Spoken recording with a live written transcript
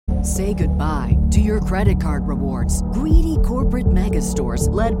Say goodbye to your credit card rewards. Greedy corporate mega stores,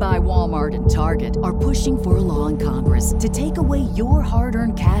 led by Walmart and Target, are pushing for a law in Congress to take away your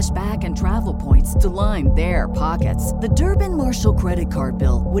hard-earned cash back and travel points to line their pockets. The Durbin-Marshall credit card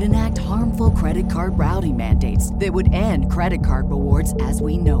bill would enact harmful credit card routing mandates that would end credit card rewards as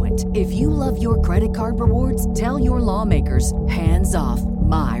we know it. If you love your credit card rewards, tell your lawmakers, hands off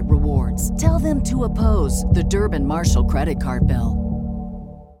my rewards. Tell them to oppose the Durbin-Marshall credit card bill.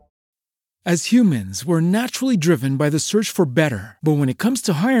 As humans, we're naturally driven by the search for better. But when it comes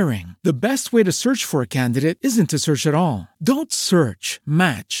to hiring, the best way to search for a candidate isn't to search at all. Don't search,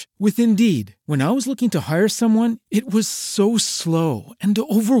 match with Indeed. When I was looking to hire someone, it was so slow and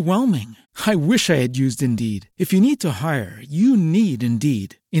overwhelming. I wish I had used Indeed. If you need to hire, you need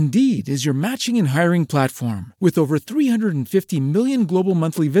Indeed. Indeed is your matching and hiring platform with over 350 million global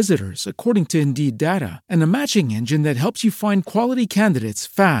monthly visitors, according to Indeed data, and a matching engine that helps you find quality candidates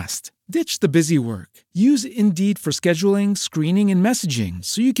fast. Ditch the busy work. Use Indeed for scheduling, screening, and messaging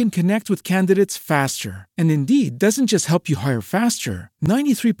so you can connect with candidates faster. And Indeed doesn't just help you hire faster.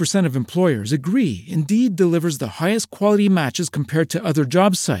 93% of employers agree Indeed delivers the highest quality matches compared to other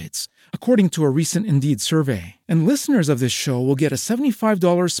job sites, according to a recent Indeed survey. And listeners of this show will get a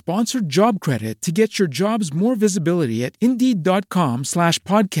 $75 sponsored job credit to get your jobs more visibility at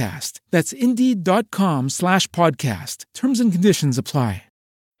Indeed.com/podcast. That's Indeed.com/podcast. Terms and conditions apply.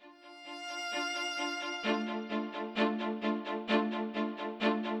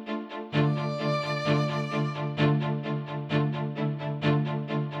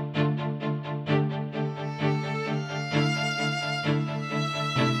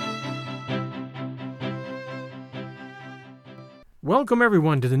 Welcome,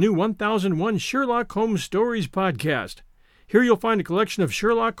 everyone, to the new 1001 Sherlock Holmes Stories podcast. Here you'll find a collection of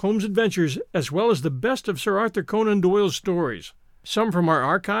Sherlock Holmes adventures, as well as the best of Sir Arthur Conan Doyle's stories. Some from our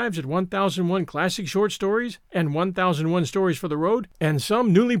archives at 1001 Classic Short Stories and 1001 Stories for the Road, and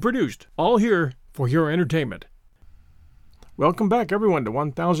some newly produced, all here for your entertainment. Welcome back, everyone, to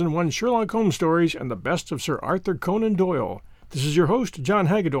 1001 Sherlock Holmes Stories and the best of Sir Arthur Conan Doyle. This is your host, John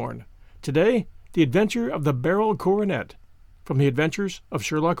Hagedorn. Today, the adventure of the Beryl Coronet, from the Adventures of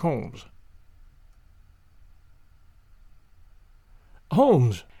Sherlock Holmes.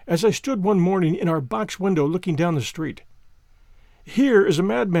 Holmes, as I stood one morning in our box window looking down the street. Here is a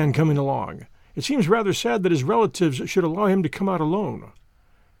madman coming along. It seems rather sad that his relatives should allow him to come out alone.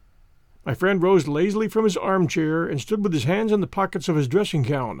 My friend rose lazily from his armchair and stood with his hands in the pockets of his dressing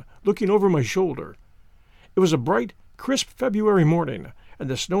gown, looking over my shoulder. It was a bright, crisp February morning, and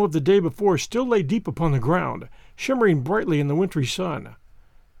the snow of the day before still lay deep upon the ground, shimmering brightly in the wintry sun.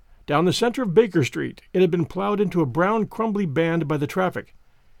 Down the center of Baker Street it had been plowed into a brown, crumbly band by the traffic,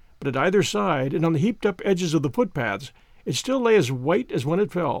 but at either side and on the heaped-up edges of the footpaths it still lay as white as when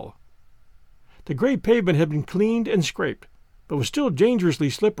it fell. The gray pavement had been cleaned and scraped, but was still dangerously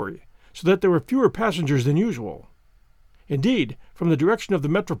slippery, so that there were fewer passengers than usual. Indeed, from the direction of the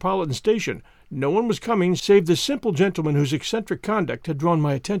Metropolitan Station, no one was coming save the simple gentleman whose eccentric conduct had drawn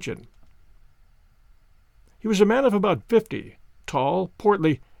my attention. He was a man of about 50, tall,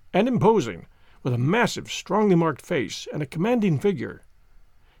 portly, and imposing, with a massive, strongly marked face and a commanding figure.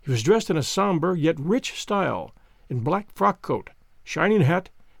 He was dressed in a somber yet rich style, in black frock coat, shining hat,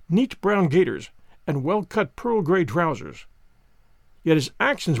 neat brown gaiters, and well-cut pearl-gray trousers. Yet his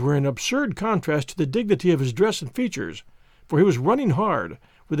actions were in absurd contrast to the dignity of his dress and features, for he was running hard,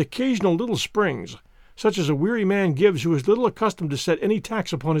 with occasional little springs, such as a weary man gives who is little accustomed to set any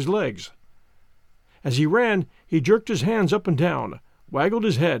tax upon his legs. As he ran, he jerked his hands up and down, waggled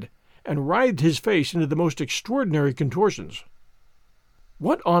his head, and writhed his face into the most extraordinary contortions.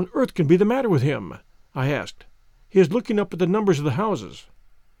 "What on earth can be the matter with him?" I asked. "He is looking up at the numbers of the houses."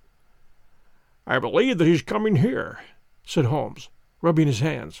 "I believe that he's coming here," said Holmes, rubbing his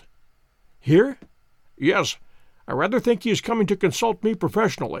hands. "Here?" "Yes. I rather think he is coming to consult me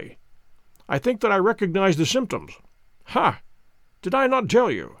professionally. I think that I recognize the symptoms. Ha! Did I not tell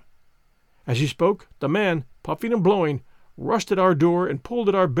you?" As he spoke, the man, puffing and blowing, rushed at our door and pulled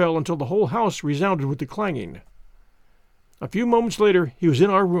at our bell until the whole house resounded with the clanging. A few moments later he was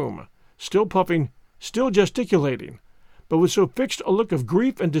in our room, still puffing, still gesticulating, but with so fixed a look of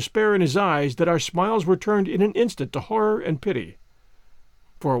grief and despair in his eyes that our smiles were turned in an instant to horror and pity.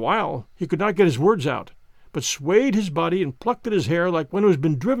 For a while he could not get his words out, but swayed his body and plucked at his hair like one who has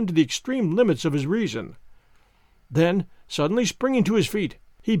been driven to the extreme limits of his reason. Then, suddenly springing to his feet,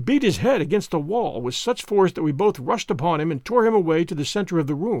 he beat his head against the wall with such force that we both rushed upon him and tore him away to the center of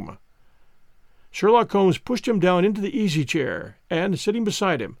the room. Sherlock Holmes pushed him down into the easy-chair and, sitting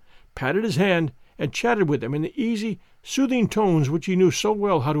beside him, patted his hand and chatted with him in the easy, soothing tones which he knew so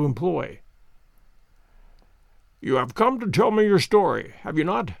well how to employ. "You have come to tell me your story, have you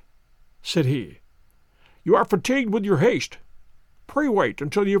not?" said he. "You are fatigued with your haste. Pray wait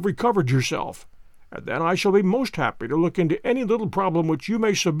until you have recovered yourself, and then I shall be most happy to look into any little problem which you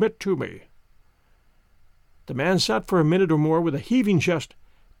may submit to me." The man sat for a minute or more with a heaving chest,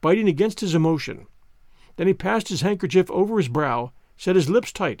 biting against his emotion. Then he passed his handkerchief over his brow, set his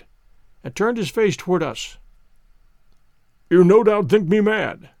lips tight, and turned his face toward us. "You no doubt think me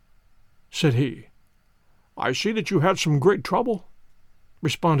mad," said he. "I see that you had some great trouble,"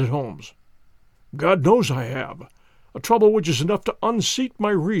 responded Holmes. "God knows I have. A trouble which is enough to unseat my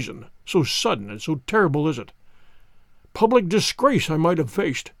reason, so sudden and so terrible is it. Public disgrace I might have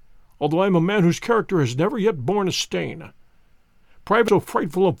faced, although I am a man whose character has never yet borne a stain. Private so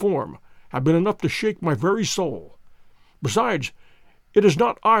frightful a form have been enough to shake my very soul. Besides, it is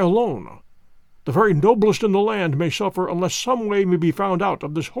not I alone. The very noblest in the land may suffer unless some way may be found out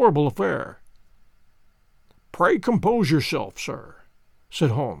of this horrible affair." "Pray compose yourself, sir," said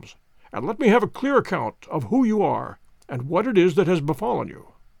Holmes, "and let me have a clear account of who you are and what it is that has befallen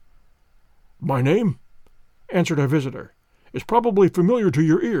you." "My name," answered our visitor, "is probably familiar to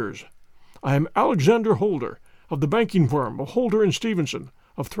your ears. I am Alexander Holder, of the banking firm of Holder and Stevenson,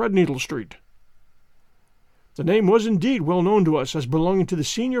 of Threadneedle Street." The name was indeed well known to us as belonging to the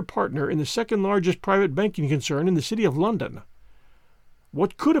senior partner in the second largest private banking concern in the city of London.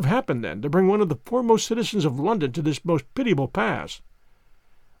 What could have happened, then, to bring one of the foremost citizens of London to this most pitiable pass?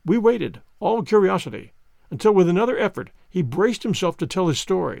 We waited, all curiosity, until with another effort he braced himself to tell his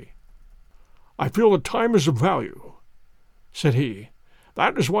story. "I feel that time is of value," said he.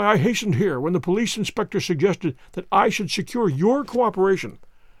 "That is why I hastened here when the police inspector suggested that I should secure your cooperation.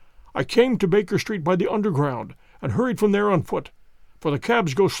 I came to Baker Street by the Underground and hurried from there on foot, for the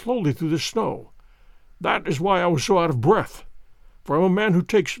cabs go slowly through the snow. That is why I was so out of breath, for I am a man who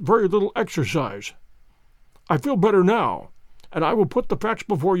takes very little exercise. I feel better now, and I will put the facts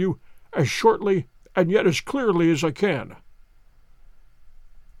before you as shortly and yet as clearly as I can.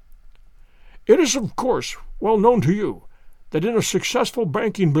 It is, of course, well known to you that in a successful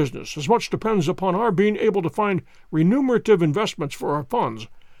banking business as much depends upon our being able to find remunerative investments for our funds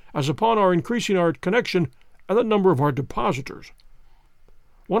as upon our increasing our connection and the number of our depositors.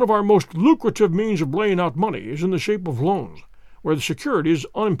 One of our most lucrative means of laying out money is in the shape of loans, where the security is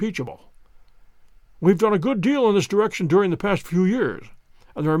unimpeachable. We've done a good deal in this direction during the past few years,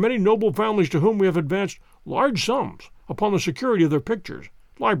 and there are many noble families to whom we have advanced large sums upon the security of their pictures,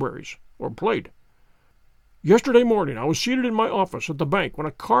 libraries, or plate. Yesterday morning I was seated in my office at the bank when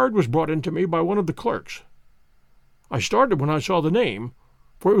a card was brought in to me by one of the clerks. I started when I saw the name,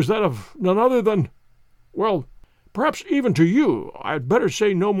 for it was that of none other than, well, perhaps even to you I had better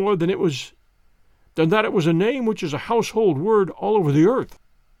say no more than that it was a name which is a household word all over the earth.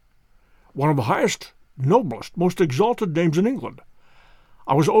 One of the highest, noblest, most exalted names in England.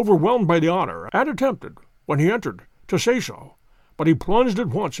 I was overwhelmed by the honor, and attempted, when he entered, to say so, but he plunged at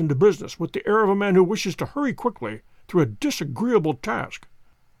once into business with the air of a man who wishes to hurry quickly through a disagreeable task.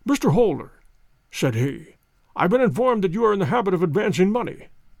 "Mr. Holder," said he, "I've been informed that you are in the habit of advancing money."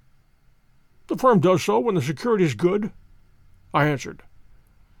 "The firm does so when the security is good," I answered.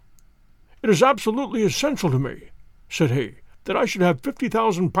 "It is absolutely essential to me," said he, "that I should have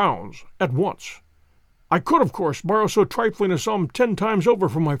 £50,000 at once. I could, of course, borrow so trifling a sum 10 times over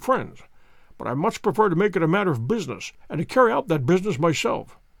from my friends, but I much prefer to make it a matter of business and to carry out that business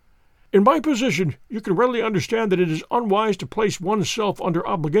myself. In my position, you can readily understand that it is unwise to place one's self under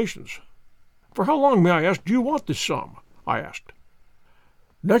obligations. For how long, may I ask, do you want this sum?" I asked.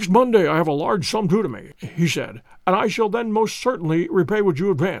 "Next Monday I have a large sum due to me," he said, "and I shall then most certainly repay what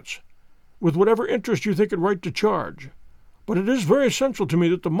you advance, with whatever interest you think it right to charge. But it is very essential to me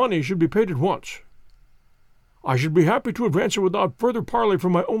that the money should be paid at once." "I should be happy to advance it without further parley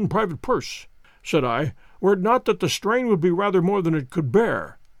from my own private purse," said I, "were it not that the strain would be rather more than it could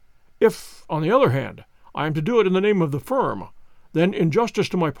bear. If, on the other hand, I am to do it in the name of the firm, then in justice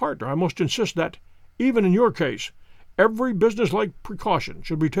to my partner I must insist that, even in your case, every business-like precaution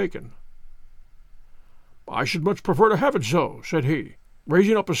should be taken." "I should much prefer to have it so," said he,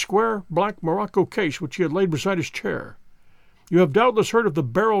 raising up a square, black morocco case which he had laid beside his chair. "You have doubtless heard of the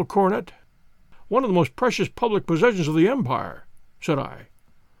Beryl coronet?" "One of the most precious public possessions of the empire," said I.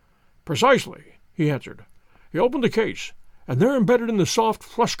 "Precisely," he answered. He opened the case, and there embedded in the soft,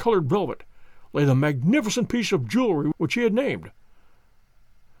 flesh-colored velvet lay the magnificent piece of jewelry which he had named.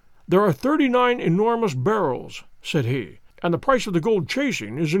 "There are 39 enormous beryls," said he, "and the price of the gold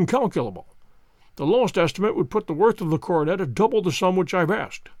chasing is incalculable. The lowest estimate would put the worth of the coronet at double the sum which I've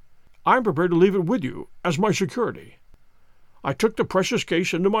asked. I'm prepared to leave it with you as my security. I took the precious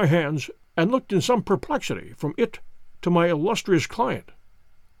case into my hands and looked in some perplexity from it to my illustrious client.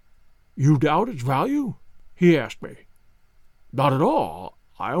 "You doubt its value?" he asked me. "Not at all.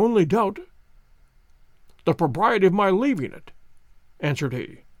 I only doubt—" "The propriety of my leaving it," answered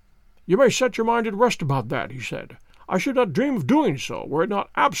he. "You may set your mind at rest about that," he said. "I should not dream of doing so, were it not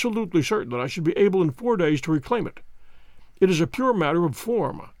absolutely certain that I should be able in 4 days to reclaim it. It is a pure matter of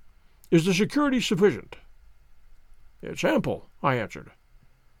form. Is the security sufficient?" "It's ample," I answered.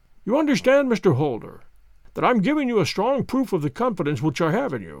 "You understand, Mr. Holder, that I am giving you a strong proof of the confidence which I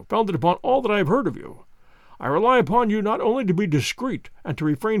have in you, founded upon all that I have heard of you. I rely upon you not only to be discreet and to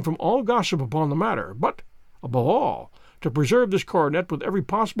refrain from all gossip upon the matter, but, above all, to preserve this coronet with every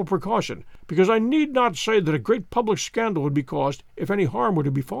possible precaution, because I need not say that a great public scandal would be caused if any harm were to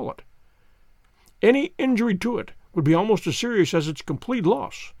befall it. Any injury to it would be almost as serious as its complete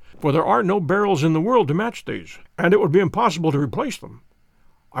loss, for there are no barrels in the world to match these, and it would be impossible to replace them.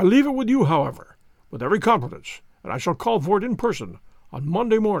 I leave it with you, however, with every confidence, and I shall call for it in person on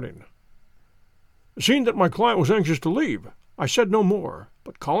Monday morning." Seeing that my client was anxious to leave, I said no more,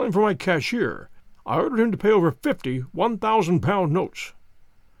 but calling for my cashier, I ordered him to pay over 50 £1,000 notes.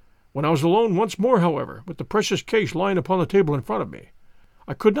 When I was alone once more, however, with the precious case lying upon the table in front of me,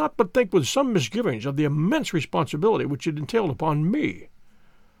 I could not but think with some misgivings of the immense responsibility which it entailed upon me.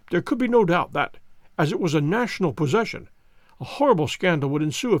 There could be no doubt that, as it was a national possession, a horrible scandal would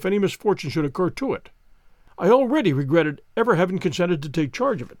ensue if any misfortune should occur to it. I already regretted ever having consented to take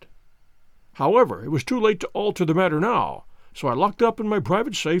charge of it. However, it was too late to alter the matter now, so I locked it up in my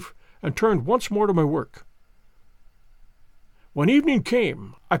private safe and turned once more to my work. When evening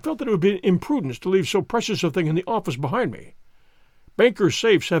came, I felt that it would be imprudence to leave so precious a thing in the office behind me. Bankers'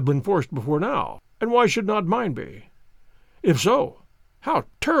 safes have been forced before now, and why should not mine be? If so, how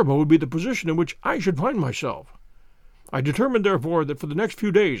terrible would be the position in which I should find myself! I determined, therefore, that for the next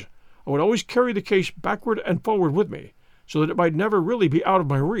few days I would always carry the case backward and forward with me, so that it might never really be out of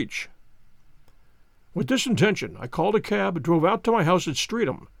my reach. With this intention, I called a cab and drove out to my house at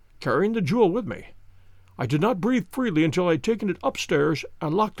Streatham, carrying the jewel with me. I did not breathe freely until I had taken it upstairs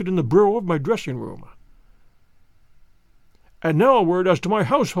and locked it in the bureau of my dressing-room. And now a word as to my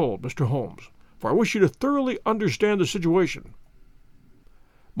household, Mr. Holmes, for I wish you to thoroughly understand the situation.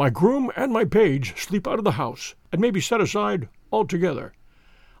 My groom and my page sleep out of the house, and may be set aside altogether.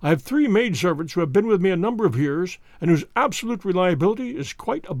 I have 3 maidservants who have been with me a number of years, and whose absolute reliability is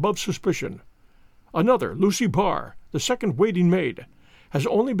quite above suspicion. Another, Lucy Parr, the second waiting maid, has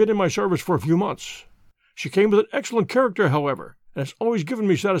only been in my service for a few months. She came with an excellent character, however, and has always given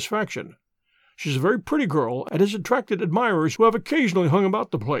me satisfaction. She is a very pretty girl, and has attracted admirers who have occasionally hung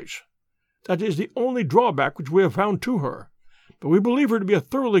about the place. That is the only drawback which we have found to her, but we believe her to be a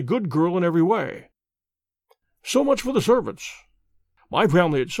thoroughly good girl in every way. So much for the servants. My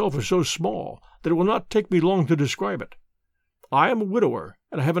family itself is so small that it will not take me long to describe it. I am a widower,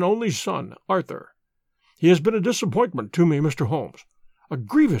 and I have an only son, Arthur. He has been a disappointment to me, Mr. Holmes, a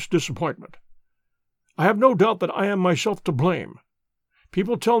grievous disappointment. I have no doubt that I am myself to blame.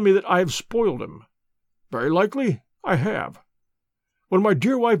 People tell me that I have spoiled him. Very likely I have. When my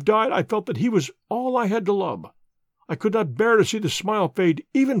dear wife died, I felt that he was all I had to love. I could not bear to see the smile fade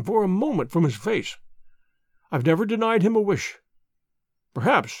even for a moment from his face. I've never denied him a wish.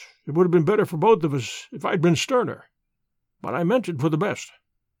 Perhaps it would have been better for both of us if I had been sterner, but I meant it for the best.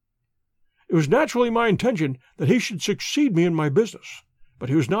 It was naturally my intention that he should succeed me in my business, but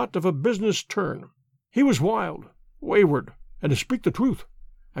he was not of a business turn. He was wild, wayward, and to speak the truth,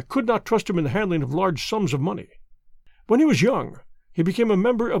 I could not trust him in the handling of large sums of money. When he was young, he became a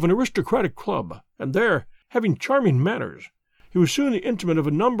member of an aristocratic club, and there, having charming manners, he was soon the intimate of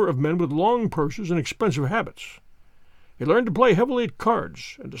a number of men with long purses and expensive habits. He learned to play heavily at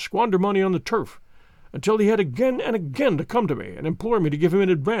cards and to squander money on the turf, until he had again and again to come to me and implore me to give him an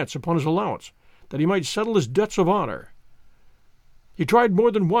advance upon his allowance, that he might settle his debts of honor. He tried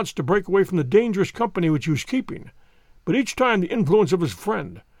more than once to break away from the dangerous company which he was keeping, but each time the influence of his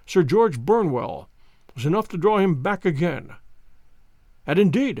friend, Sir George Burnwell, was enough to draw him back again. And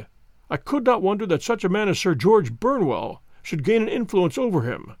indeed, I could not wonder that such a man as Sir George Burnwell should gain an influence over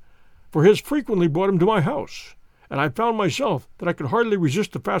him, for his frequently brought him to my house, and I found myself that I could hardly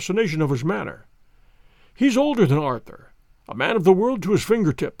resist the fascination of his manner. He's older than Arthur, a man of the world to his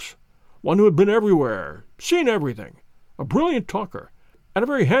fingertips, one who had been everywhere, seen everything, a brilliant talker, and a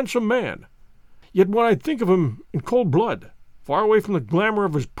very handsome man. Yet when I think of him in cold blood, far away from the glamour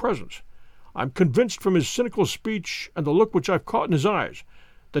of his presence, I'm convinced from his cynical speech and the look which I've caught in his eyes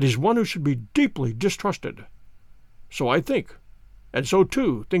that he's one who should be deeply distrusted. So I think, and so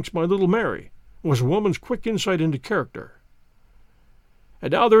too thinks my little Mary, who has a woman's quick insight into character.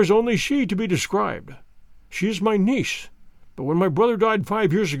 And now there is only she to be described. She is my niece, but when my brother died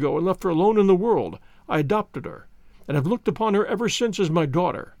 5 years ago and left her alone in the world, I adopted her, and have looked upon her ever since as my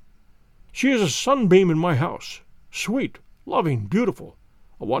daughter. She is a sunbeam in my house, sweet, loving, beautiful,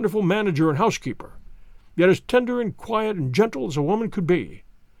 a wonderful manager and housekeeper, yet as tender and quiet and gentle as a woman could be.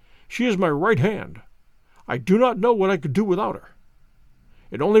 She is my right hand. I do not know what I could do without her.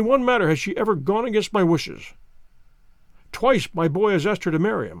 In only one matter has she ever gone against my wishes. Twice my boy has asked her to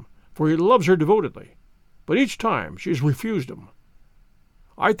marry him, for he loves her devotedly, but each time she has refused him.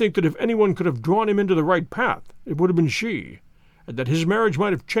 I think that if anyone could have drawn him into the right path, it would have been she, and that his marriage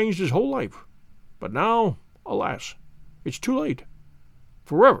might have changed his whole life. But now, alas, it's too late.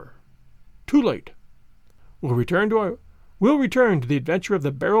 Forever. Too late. We'll return to the adventure of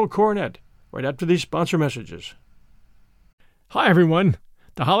the barrel coronet right after these sponsor messages. Hi, everyone.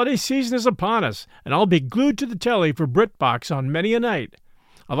 The holiday season is upon us, and I'll be glued to the telly for BritBox on many a night.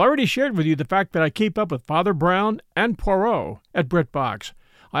 I've already shared with you the fact that I keep up with Father Brown and Poirot at BritBox.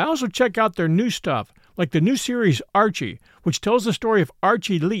 I also check out their new stuff, like the new series Archie, which tells the story of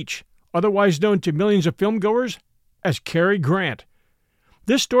Archie Leach, otherwise known to millions of filmgoers as Cary Grant.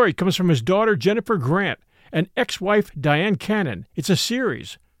 This story comes from his daughter Jennifer Grant and ex-wife Diane Cannon. It's a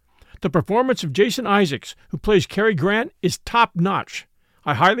series. The performance of Jason Isaacs, who plays Cary Grant, is top-notch.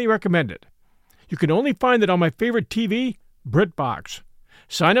 I highly recommend it. You can only find it on my favorite TV, BritBox.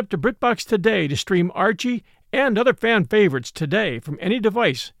 Sign up to BritBox today to stream Archie and other fan favorites today from any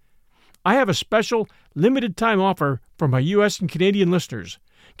device. I have a special limited-time offer for my U.S. and Canadian listeners.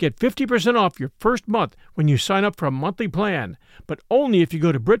 Get 50% off your first month when you sign up for a monthly plan, but only if you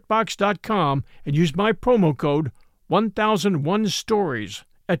go to BritBox.com and use my promo code 1001stories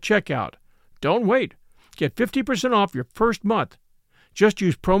at checkout. Don't wait. Get 50% off your first month. Just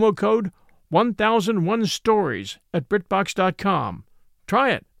use promo code 1001stories at BritBox.com.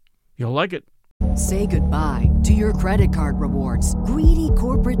 Try it. You'll like it. Say goodbye to your credit card rewards. Greedy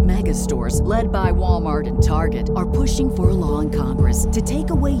corporate mega stores, led by Walmart and Target, are pushing for a law in Congress to take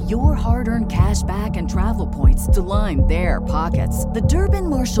away your hard-earned cash back and travel points to line their pockets. The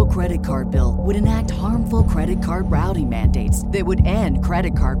Durbin-Marshall credit card bill would enact harmful credit card routing mandates that would end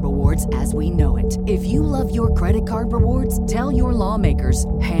credit card rewards as we know it. If you love your credit card rewards, tell your lawmakers,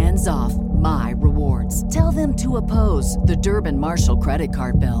 hands off my rewards. Tell them to oppose the Durbin-Marshall credit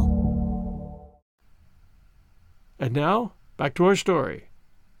card bill. And now, back to our story.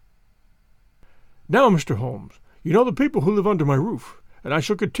 Now, Mr. Holmes, you know the people who live under my roof, and I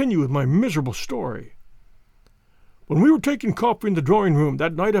shall continue with my miserable story. When we were taking coffee in the drawing room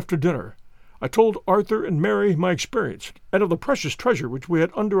that night after dinner, I told Arthur and Mary my experience and of the precious treasure which we had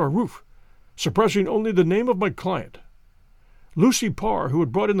under our roof, suppressing only the name of my client. Lucy Parr, who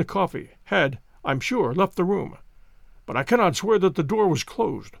had brought in the coffee, had, I'm sure, left the room, but I cannot swear that the door was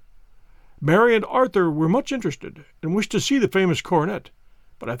closed. Mary and Arthur were much interested and wished to see the famous coronet,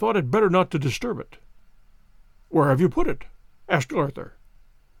 but I thought it better not to disturb it. "Where have you put it?" asked Arthur.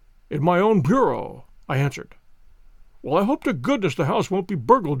 "In my own bureau," I answered. "Well, I hope to goodness the house won't be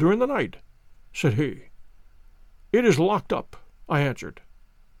burgled during the night," said he. "It is locked up," I answered.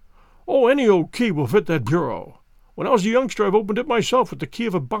 "Oh, any old key will fit that bureau. When I was a youngster I've opened it myself with the key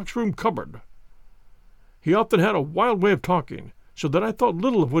of a box-room cupboard." He often had a wild way of talking, so that I thought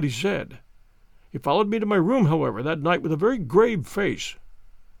little of what he said. He followed me to my room, however, that night with a very grave face.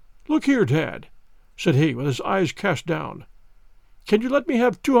 "Look here, Dad," said he, with his eyes cast down. "Can you let me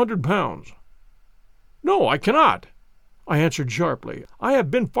have 200 pounds? "No, I cannot," I answered sharply. "I have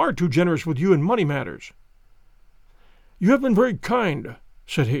been far too generous with you in money matters." "You have been very kind,"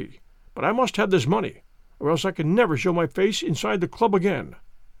 said he, "but I must have this money, or else I can never show my face inside the club again."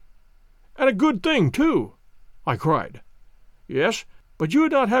 "And a good thing, too," I cried. "Yes, but you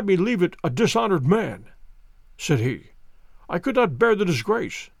would not have me leave it a dishonored man," said he. "I could not bear the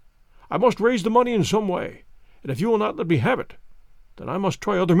disgrace. I must raise the money in some way, and if you will not let me have it, then I must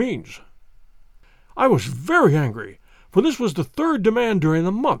try other means." I was very angry, for this was the third demand during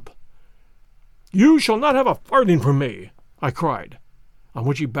the month. "You shall not have a farthing from me," I cried, on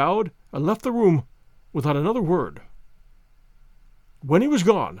which he bowed and left the room without another word. When he was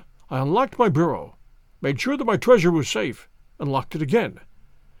gone, I unlocked my bureau, made sure that my treasure was safe, and locked it again.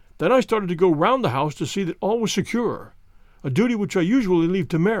 Then I started to go round the house to see that all was secure, a duty which I usually leave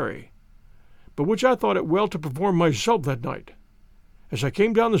to Mary, but which I thought it well to perform myself that night. As I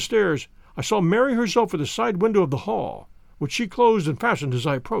came down the stairs, I saw Mary herself at the side window of the hall, which she closed and fastened as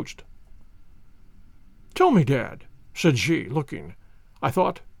I approached. "Tell me, Dad," said she, looking, I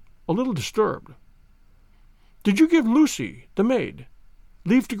thought, a little disturbed. "Did you give Lucy, the maid,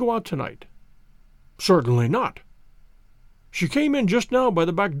 leave to go out tonight?" "Certainly not." She came in just now by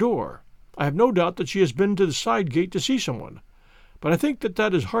the back door. I have no doubt that she has been to the side gate to see someone, but I think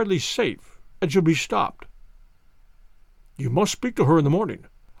that is hardly safe, and she'll be stopped." "You must speak to her in the morning,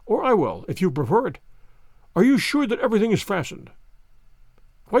 or I will, if you prefer it. Are you sure that everything is fastened?"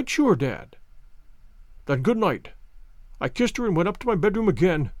 "Quite sure, Dad." "Then good night." I kissed her and went up to my bedroom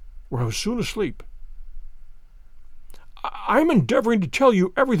again, where I was soon asleep. "I am endeavoring to tell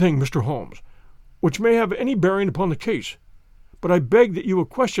you everything, Mr. Holmes, which may have any bearing upon the case, but I beg that you will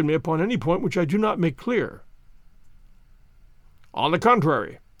question me upon any point which I do not make clear." "On the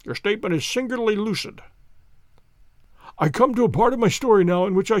contrary, your statement is singularly lucid." "I come to a part of my story now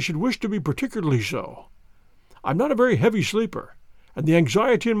in which I should wish to be particularly so. I'm not a very heavy sleeper, and the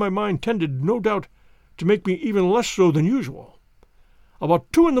anxiety in my mind tended, no doubt, to make me even less so than usual.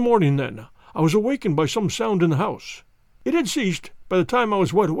 About 2 a.m, then, I was awakened by some sound in the house. It had ceased by the time I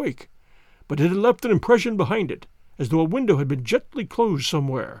was wide awake, but it had left an impression behind it, as though a window had been gently closed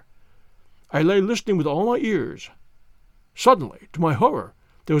somewhere. I lay listening with all my ears. Suddenly, to my horror,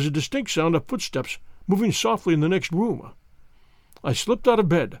 there was a distinct sound of footsteps moving softly in the next room. I slipped out of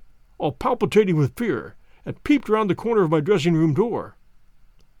bed, all palpitating with fear, and peeped round the corner of my dressing-room door.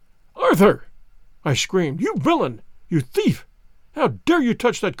 "Arthur!" I screamed. "You villain! You thief! How dare you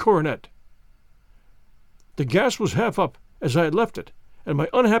touch that coronet?" The gas was half up, as I had left it, and my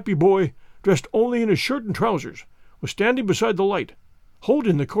unhappy boy, dressed only in his shirt and trousers, was standing beside the light,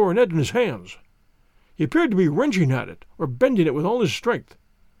 holding the coronet in his hands. He appeared to be wrenching at it, or bending it with all his strength.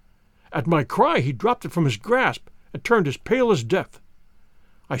 At my cry he dropped it from his grasp and turned as pale as death.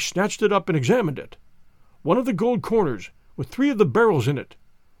 I snatched it up and examined it. One of the gold corners, with 3 of the barrels in it,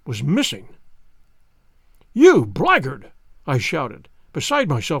 was missing. "You blackguard!" I shouted, beside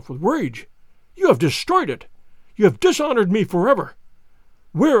myself with rage. "You have destroyed it! You have dishonored me forever!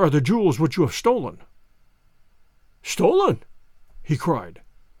 Where are the jewels which you have stolen?" "Stolen?" he cried.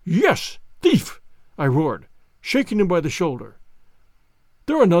 "Yes, thief!" I roared, shaking him by the shoulder.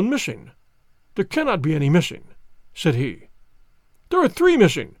 "There are none missing. There cannot be any missing," said he. "There are 3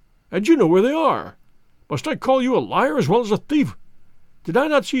 missing, and you know where they are. Must I call you a liar as well as a thief? Did I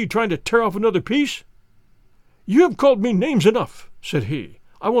not see you trying to tear off another piece?" "You have called me names enough," said he.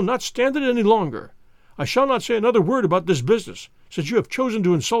 "I will not stand it any longer. I shall not say another word about this business, since you have chosen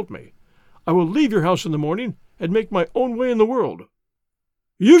to insult me. I will leave your house in the morning, and make my own way in the world."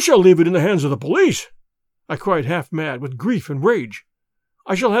 "You shall leave it in the hands of the police!" I cried, half mad with grief and rage.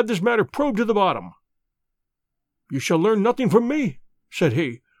 "I shall have this matter probed to the bottom." "You shall learn nothing from me," said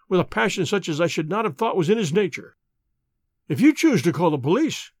he, with a passion such as I should not have thought was in his nature. "If you choose to call the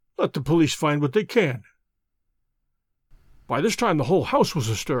police, let the police find what they can." By this time the whole house was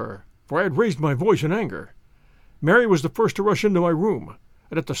astir, for I had raised my voice in anger. Mary was the first to rush into my room,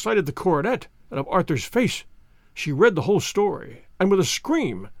 and at the sight of the coronet and of Arthur's face, she read the whole story, and with a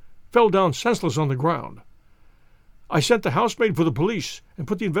scream fell down senseless on the ground. I sent the housemaid for the police, and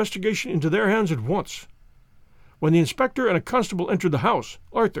put the investigation into their hands at once. When the inspector and a constable entered the house,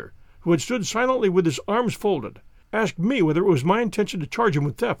 Arthur, who had stood silently with his arms folded, asked me whether it was my intention to charge him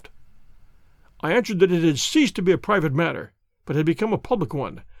with theft. I answered that it had ceased to be a private matter, but had become a public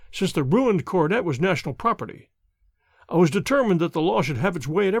one, since the ruined coronet was national property. I was determined that the law should have its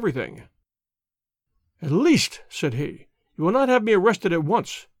way in everything. "At least," said he, "you will not have me arrested at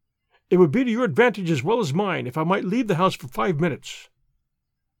once. It would be to your advantage as well as mine if I might leave the house for 5 minutes."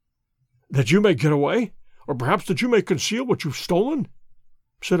 "That you may get away, or perhaps that you may conceal what you've stolen?"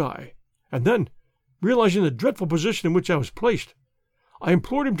 said I, and then, realizing the dreadful position in which I was placed, I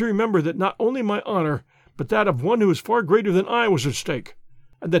implored him to remember that not only my honor, but that of one who is far greater than I was at stake,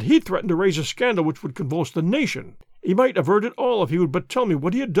 and that he threatened to raise a scandal which would convulse the nation. He might avert it all if he would but tell me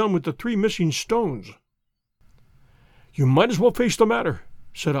what he had done with the 3 missing stones. "You might as well face the matter,"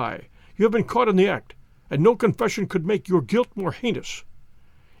 said I. "You have been caught in the act, and no confession could make your guilt more heinous.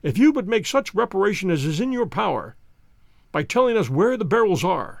 If you but make such reparation as is in your power, by telling us where the barrels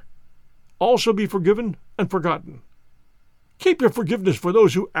are, all shall be forgiven and forgotten." "Keep your forgiveness for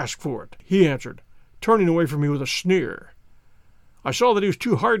those who ask for it," he answered, turning away from me with a sneer. I saw that he was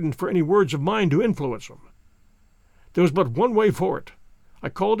too hardened for any words of mine to influence him. There was but one way for it. I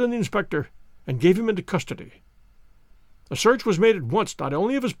called in the inspector and gave him into custody. A search was made at once not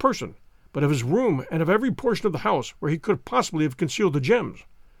only of his person, but of his room and of every portion of the house where he could possibly have concealed the gems,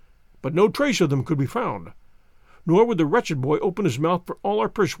 but no trace of them could be found, nor would the wretched boy open his mouth for all our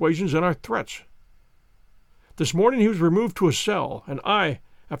persuasions and our threats. This morning he was removed to a cell, and I,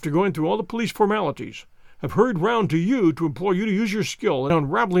 after going through all the police formalities, have hurried round to you to implore you to use your skill in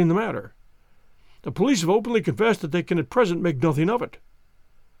unraveling the matter. The police have openly confessed that they can at present make nothing of it.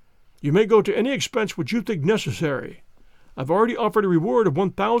 You may go to any expense which you think necessary. I've already offered a reward of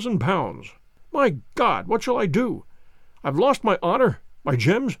 £1,000. My God, what shall I do? I've lost my honor, my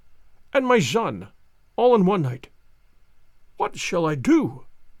gems, and my son, all in one night. What shall I do?"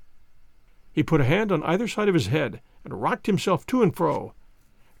 He put a hand on either side of his head and rocked himself to and fro,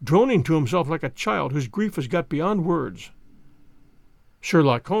 droning to himself like a child whose grief has got beyond words.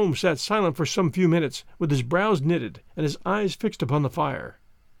 Sherlock Holmes sat silent for some few minutes, with his brows knitted and his eyes fixed upon the fire.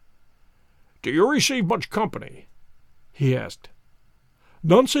 "Do you receive much company?" he asked.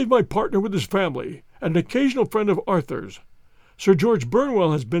 "None save my partner with his family, and an occasional friend of Arthur's. Sir George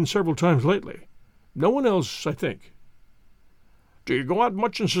Burnwell has been several times lately. No one else, I think." "Do you go out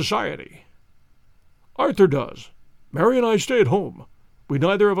much in society?" "Arthur does. Mary and I stay at home. We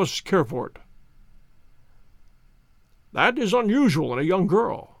neither of us care for it." "That is unusual in a young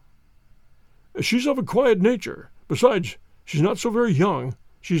girl." "She's of a quiet nature. Besides, she's not so very young.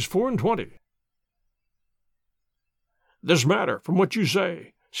 She's 24. "This matter, from what you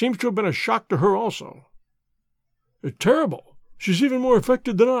say, seems to have been a shock to her also." "Terrible. She's even more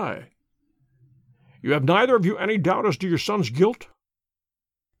affected than I." "You have neither of you any doubt as to your son's guilt?"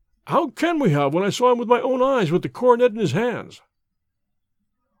 "How can we have when I saw him with my own eyes with the coronet in his hands?"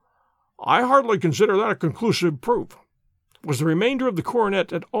 "I hardly consider that a conclusive proof. Was the remainder of the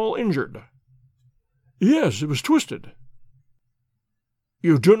coronet at all injured?" "Yes, it was twisted."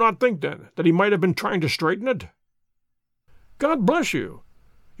 "You do not think, then, that he might have been trying to straighten it?" "God bless you!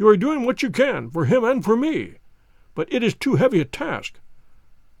 You are doing what you can for him and for me, but it is too heavy a task.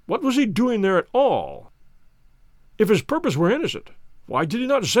 What was he doing there at all? If his purpose were innocent, why did he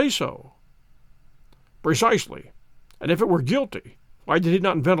not say so?" "Precisely. And if it were guilty, why did he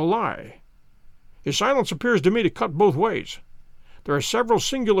not invent a lie? His silence appears to me to cut both ways. There are several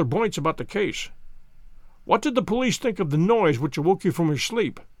singular points about the case. What did the police think of the noise which awoke you from your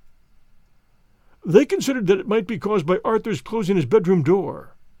sleep?" "They considered that it might be caused by Arthur's closing his bedroom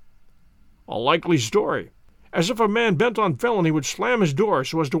door." "A likely story. As if a man bent on felony would slam his door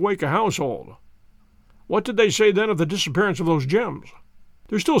so as to wake a household. What did they say then of the disappearance of those gems?"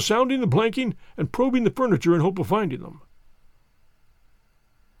 "They're still sounding the planking and probing the furniture in hope of finding them."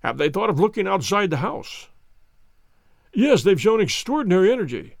 "Have they thought of looking outside the house?" "Yes, they've shown extraordinary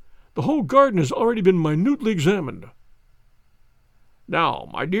energy. The whole garden has already been minutely examined." "Now,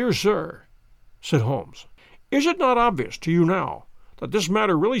 my dear sir," said Holmes, "is it not obvious to you now that this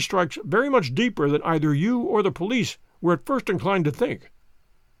matter really strikes very much deeper than either you or the police were at first inclined to think?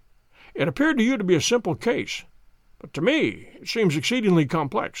 It appeared to you to be a simple case, but to me it seems exceedingly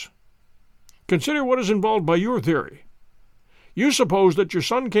complex. Consider what is involved by your theory. You suppose that your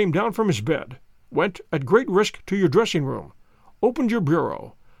son came down from his bed, went at great risk to your dressing-room, opened your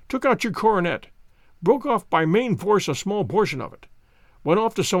bureau, took out your coronet, broke off by main force a small portion of it, went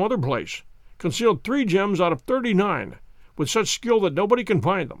off to some other place, concealed 3 gems out of 39 with such skill that nobody can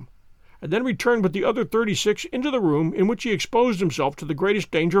find them, and then returned with the other 36 into the room in which he exposed himself to the greatest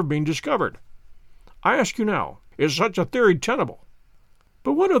danger of being discovered. I ask you now, is such a theory tenable?"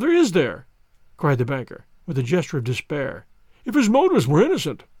 "But what other is there?" cried the banker, with a gesture of despair. "If his motives were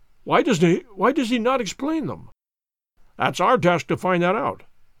innocent, why does he not explain them?" "That's our task to find that out,"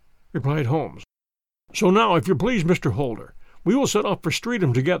 replied Holmes. "So now, if you please, Mr. Holder, we will set off for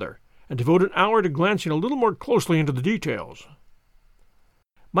Streatham together, and devote an hour to glancing a little more closely into the details."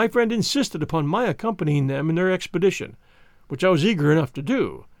 My friend insisted upon my accompanying them in their expedition, which I was eager enough to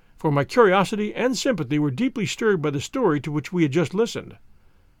do, for my curiosity and sympathy were deeply stirred by the story to which we had just listened.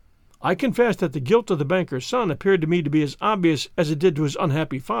 I confess that the guilt of the banker's son appeared to me to be as obvious as it did to his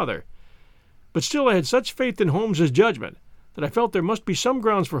unhappy father, but still I had such faith in Holmes's judgment that I felt there must be some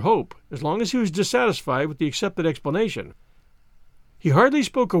grounds for hope as long as he was dissatisfied with the accepted explanation. He hardly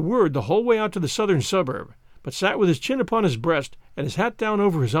spoke a word the whole way out to the southern suburb, but sat with his chin upon his breast and his hat down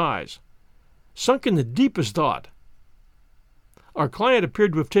over his eyes, sunk in the deepest thought. Our client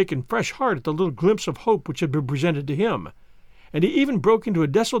appeared to have taken fresh heart at the little glimpse of hope which had been presented to him, and he even broke into a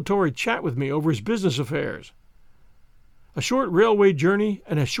desultory chat with me over his business affairs. A short railway journey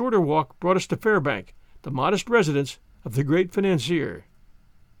and a shorter walk brought us to Fairbank, the modest residence of the great financier.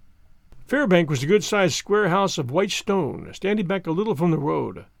 Fairbank was a good-sized square house of white stone, standing back a little from the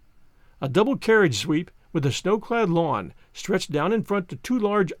road. A double carriage sweep with a snow-clad lawn stretched down in front to 2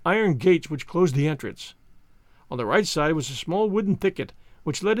 large iron gates which closed the entrance. On the right side was a small wooden thicket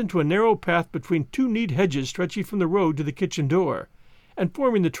which led into a narrow path between 2 neat hedges stretching from the road to the kitchen door, and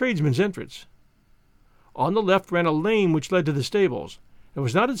forming the tradesman's entrance. On the left ran a lane which led to the stables, and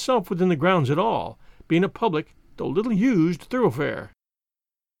was not itself within the grounds at all, being a public, though little used, thoroughfare.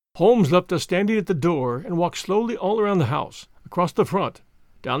 Holmes left us standing at the door and walked slowly all around the house, across the front,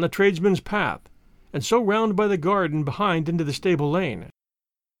 down the tradesman's path, and so round by the garden behind into the stable lane.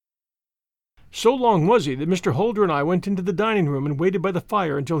 So long was he that Mr. Holder and I went into the dining room and waited by the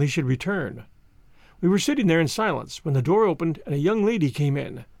fire until he should return. We were sitting there in silence when the door opened and a young lady came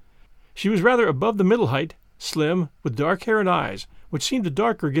in. She was rather above the middle height, slim, with dark hair and eyes, which seemed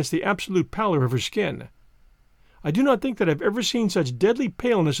darker against the absolute pallor of her skin. I do not think that I have ever seen such deadly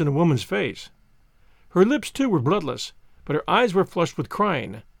paleness in a woman's face. Her lips, too, were bloodless, but her eyes were flushed with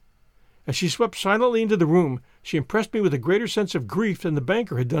crying. As she swept silently into the room, she impressed me with a greater sense of grief than the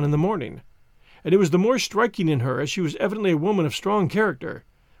banker had done in the morning, and it was the more striking in her as she was evidently a woman of strong character,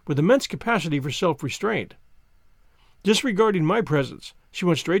 with immense capacity for self-restraint. Disregarding my presence, she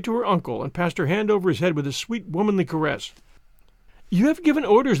went straight to her uncle and passed her hand over his head with a sweet womanly caress. "You have given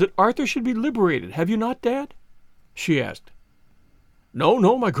orders that Arthur should be liberated, have you not, Dad?" she asked. "No,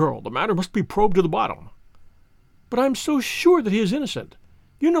 no, my girl, the matter must be probed to the bottom." "But I am so sure that he is innocent.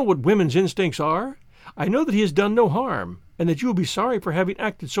 You know what women's instincts are. I know that he has done no harm, and that you will be sorry for having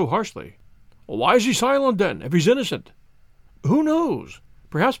acted so harshly." "Well, why is he silent, then, if he's innocent?" "Who knows?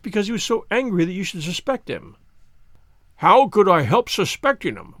 Perhaps because he was so angry that you should suspect him." "How could I help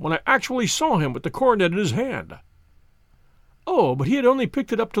suspecting him when I actually saw him with the coronet in his hand?" "Oh, but he had only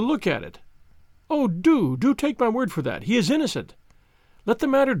picked it up to look at it. Oh, do take my word for that. He is innocent. Let the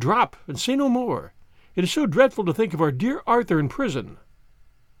matter drop, and say no more. It is so dreadful to think of our dear Arthur in prison."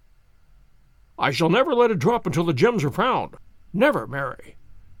 "I shall never let it drop until the gems are found. Never, Mary.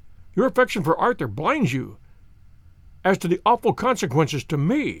 Your affection for Arthur blinds you as to the awful consequences to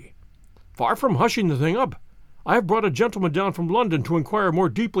me. Far from hushing the thing up, I have brought a gentleman down from London to inquire more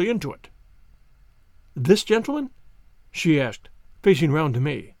deeply into it." "This gentleman?" she asked, facing round to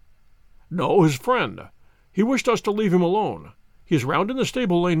me. "No, his friend. He wished us to leave him alone. He is round in the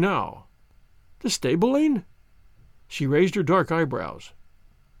stable lane now." "The stable lane?" She raised her dark eyebrows.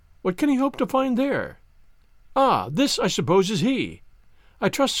 "What can he hope to find there?" "Ah, this, I suppose, is he. I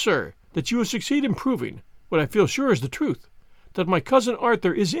trust, sir, that you will succeed in proving, what I feel sure is the truth, that my cousin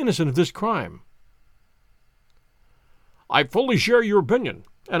Arthur is innocent of this crime." "I fully share your opinion,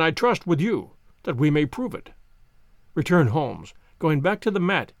 and I trust with you that we may prove it," returned Holmes, going back to the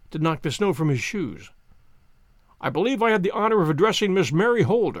mat to knock the snow from his shoes. "I believe I had the honor of addressing Miss Mary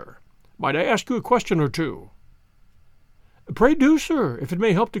Holder. Might I ask you a question or two?" "Pray do, sir, if it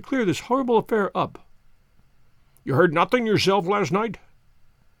may help to clear this horrible affair up." "You heard nothing yourself last night?"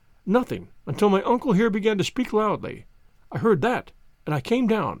 "Nothing, until my uncle here began to speak loudly. I heard that, and I came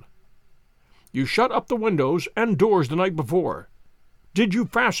down." "You shut up the windows and doors the night before. Did you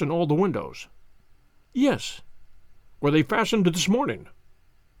fasten all the windows?" "Yes." "Were they fastened this morning?"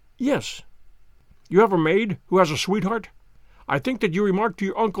 "Yes." "You have a maid who has a sweetheart? I think that you remarked to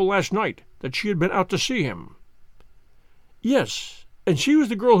your uncle last night that she had been out to see him." "Yes, and she was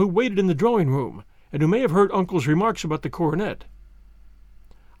the girl who waited in the drawing-room, and who may have heard uncle's remarks about the coronet."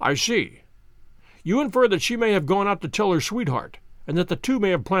 "I see. You infer that she may have gone out to tell her sweetheart, and that the two may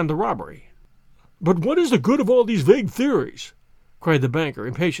have planned the robbery." "But what is the good of all these vague theories?" cried the banker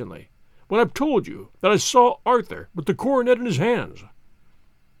impatiently, "when I've told you that I saw Arthur with the coronet in his hands?"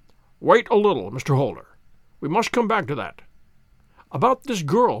 "Wait a little, Mr. Holder. We must come back to that. About this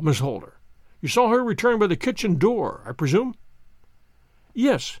girl, Miss Holder. You saw her return by the kitchen door, I presume?"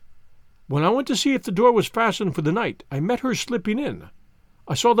 "Yes. When I went to see if the door was fastened for the night, I met her slipping in.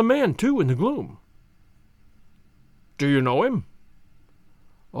 I saw the man, too, in the gloom." "Do you know him?"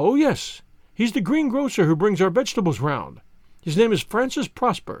 "Oh, yes. He's the greengrocer who brings our vegetables round. His name is Francis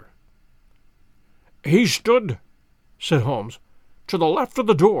Prosper." "He stood," said Holmes, "to the left of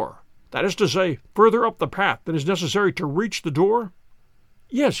the door, that is to say, further up the path than is necessary to reach the door?"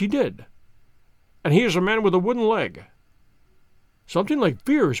 "Yes, he did." "And he is a man with a wooden leg?" Something like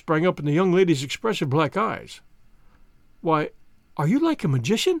fear sprang up in the young lady's expressive black eyes. "Why, are you like a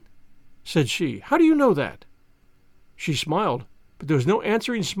magician?" said she. "How do you know that?" She smiled, but there was no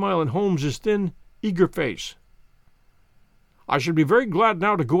answering smile in Holmes's thin, eager face. "I should be very glad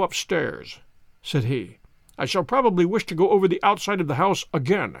now to go upstairs," said he. "I shall probably wish to go over the outside of the house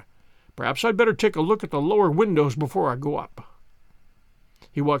again. Perhaps I'd better take a look at the lower windows before I go up."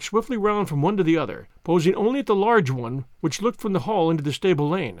 He walked swiftly round from one to the other, posing only at the large one which looked from the hall into the stable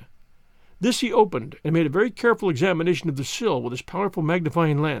lane. This he opened, and made a very careful examination of the sill with his powerful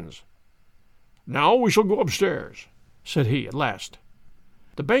magnifying lens. "Now we shall go upstairs," said he at last.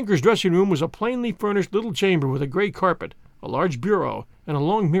 The banker's dressing-room was a plainly furnished little chamber with a grey carpet, a large bureau, and a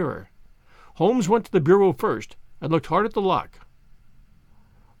long mirror. Holmes went to the bureau first, and looked hard at the lock.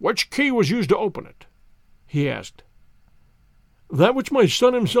 "Which key was used to open it?" he asked. "That which my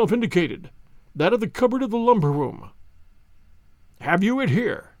son himself indicated, that of the cupboard of the lumber room." "Have you it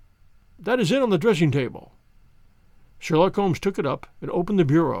here?" That is it on the dressing table." Sherlock Holmes took it up and opened the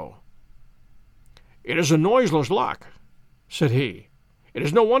bureau. "It is a noiseless lock," said he. "It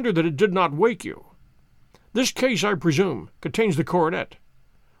is no wonder that it did not wake you. This case, I presume, contains the coronet.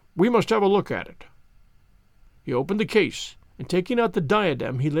 We must have a look at it." He opened the case, and taking out the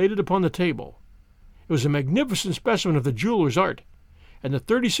diadem, he laid it upon the table. It was a magnificent specimen of the jeweler's art, and the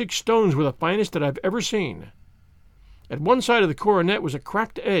 36 stones were the finest that I have ever seen. At one side of the coronet was a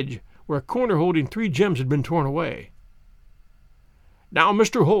cracked edge where a corner holding 3 gems had been torn away. "Now,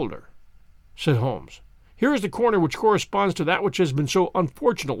 Mr. Holder," said Holmes, "here is the corner which corresponds to that which has been so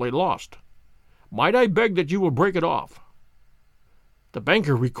unfortunately lost. Might I beg that you will break it off?" The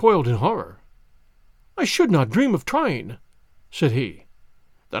banker recoiled in horror. "I should not dream of trying," said he.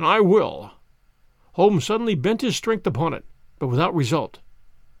 "Then I will." Holmes suddenly bent his strength upon it, but without result.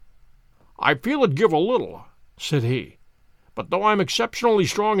 "I feel it give a little," said he, "but though I'm exceptionally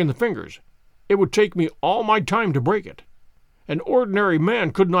strong in the fingers, it would take me all my time to break it. An ordinary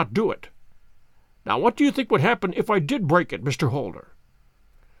man could not do it. Now what do you think would happen if I did break it, Mr. Holder?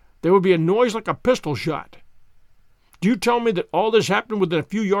 There would be a noise like a pistol shot. Do you tell me that all this happened within a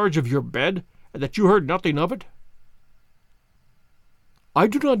few yards of your bed, and that you heard nothing of it?" "I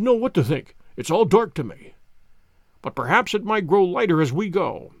do not know what to think. It's all dark to me. But perhaps it might grow lighter as we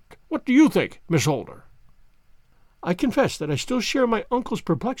go. What do you think, Miss Holder?" I confess that I still share my uncle's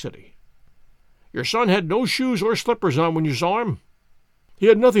perplexity. "Your son had no shoes or slippers on when you saw him?" "He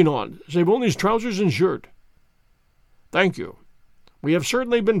had nothing on, save only his trousers and shirt." "Thank you. We have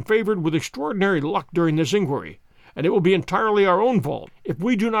certainly been favored with extraordinary luck during this inquiry, and it will be entirely our own fault if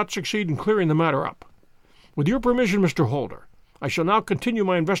we do not succeed in clearing the matter up. With your permission, Mr. Holder, I shall now continue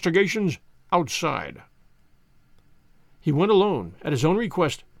my investigations outside." He went alone, at his own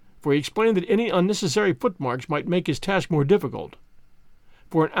request, for he explained that any unnecessary footmarks might make his task more difficult.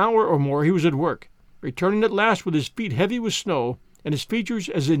 For an hour or more he was at work, returning at last with his feet heavy with snow and his features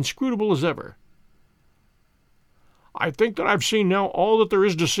as inscrutable as ever. "I think that I've seen now all that there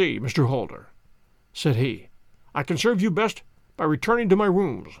is to see, Mr. Holder," said he. "I can serve you best by returning to my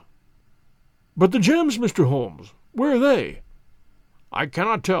rooms." "But the gems, Mr. Holmes, where are they?" "I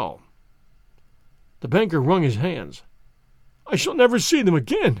cannot tell." The banker wrung his hands. "I shall never see them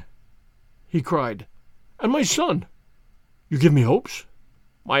again," he cried. "And my son? You give me hopes?"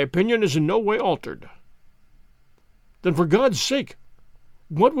 "My opinion is in no way altered." "Then for God's sake,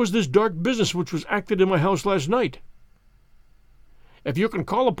 what was this dark business which was acted in my house last night?" "If you can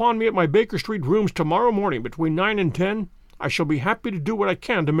call upon me at my Baker Street rooms tomorrow morning between 9 and 10, I shall be happy to do what I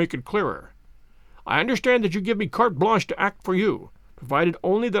can to make it clearer. I understand that you give me carte blanche to act for you, provided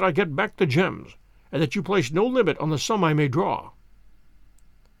only that I get back the gems, and that you place no limit on the sum I may draw."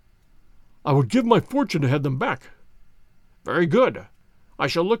 "I would give my fortune to have them back." "Very good. I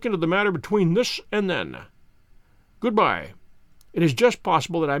shall look into the matter between this and then. Good-bye. It is just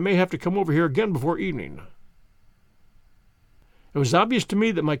possible that I may have to come over here again before evening." It was obvious to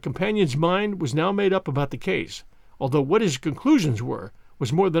me that my companion's mind was now made up about the case, although what his conclusions were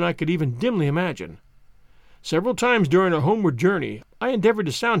was more than I could even dimly imagine. Several times during our homeward journey I endeavored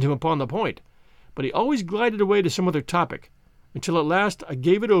to sound him upon the point, but he always glided away to some other topic, until at last I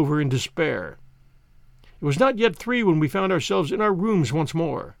gave it over in despair. It was not yet 3 when we found ourselves in our rooms once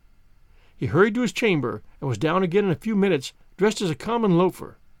more. He hurried to his chamber, and was down again in a few minutes, dressed as a common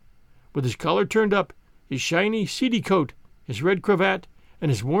loafer. With his collar turned up, his shiny, seedy coat, his red cravat,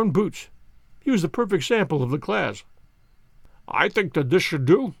 and his worn boots, he was the perfect sample of the class. "I think that this should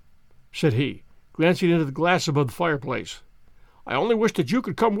do," said he, glancing into the glass above the fireplace. "I only wish that you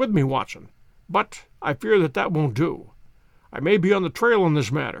could come with me, Watson, but I fear that won't do. I may be on the trail in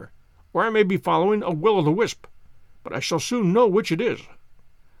this matter, or I may be following a will-o'-the-wisp, but I shall soon know which it is.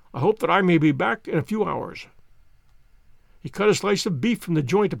 I hope that I may be back in a few hours." He cut a slice of beef from the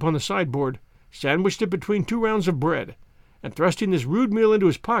joint upon the sideboard, sandwiched it between 2 rounds of bread, and thrusting this rude meal into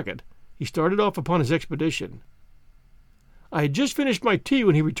his pocket, he started off upon his expedition. I had just finished my tea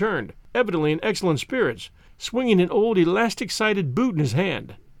when he returned, evidently in excellent spirits, swinging an old elastic-sided boot in his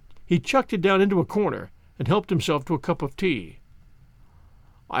hand. He chucked it down into a corner, and helped himself to a cup of tea.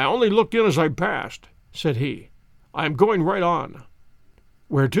 "I only looked in as I passed," said he. "I am going right on."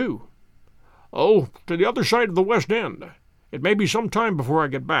 "Where to?" "Oh, to the other side of the West End. It may be some time before I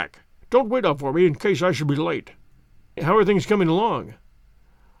get back. Don't wait up for me in case I should be late." "How are things coming along?"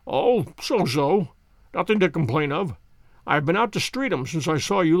 "Oh, so-so. Nothing to complain of. I have been out to Streatham since I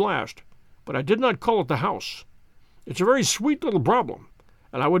saw you last, but I did not call at the house. It's a very sweet little problem,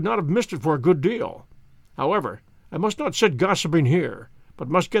 and I would not have missed it for a good deal. However, I must not sit gossiping here, but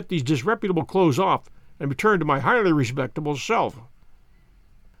must get these disreputable clothes off and return to my highly respectable self."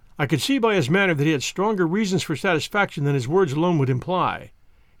 I could see by his manner that he had stronger reasons for satisfaction than his words alone would imply.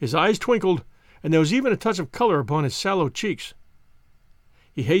 His eyes twinkled, and there was even a touch of color upon his sallow cheeks.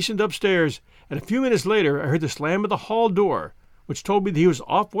 He hastened upstairs, and a few minutes later I heard the slam of the hall door, which told me that he was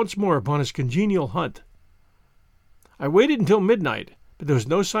off once more upon his congenial hunt. I waited until midnight, but there was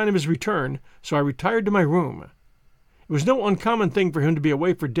no sign of his return, so I retired to my room. It was no uncommon thing for him to be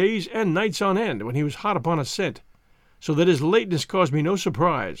away for days and nights on end when he was hot upon a scent, so that his lateness caused me no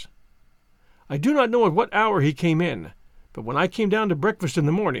surprise. I do not know at what hour he came in, but when I came down to breakfast in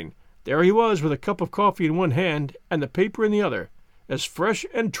the morning, there he was with a cup of coffee in one hand and the paper in the other, as fresh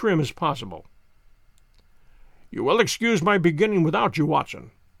and trim as possible. "You will excuse my beginning without you,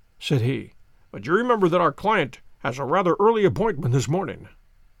 Watson," said he, "but you remember that our client has a rather early appointment this morning."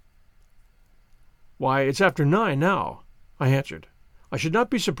 "Why, it's after 9 now," I answered. "I should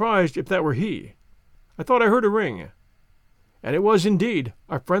not be surprised if that were he. I thought I heard a ring." And it was indeed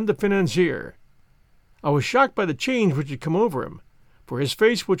our friend the financier. I was shocked by the change which had come over him, for his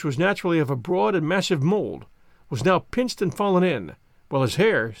face, which was naturally of a broad and massive mold, was now pinched and fallen in, while his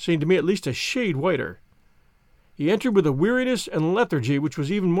hair seemed to me at least a shade whiter. He entered with a weariness and lethargy which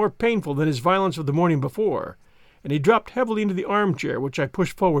was even more painful than his violence of the morning before, and he dropped heavily into the armchair which I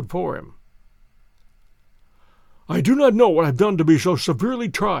pushed forward for him. "I do not know what I've done to be so severely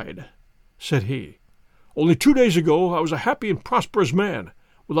tried," said he. "Only 2 days ago I was a happy and prosperous man,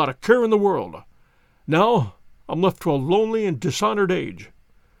 without a care in the world. Now I'm left to a lonely and dishonored age.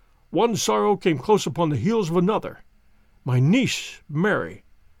 One sorrow came close upon the heels of another. My niece, Mary,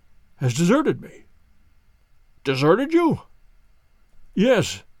 has deserted me." "Deserted you?"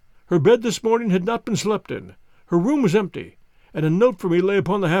 "Yes. Her bed this morning had not been slept in. Her room was empty, and a note for me lay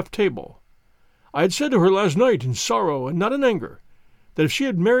upon the half-table. I had said to her last night, in sorrow and not in anger, that if she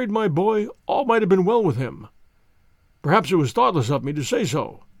had married my boy, all might have been well with him. Perhaps it was thoughtless of me to say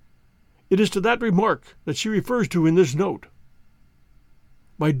so. It is to that remark that she refers to in this note.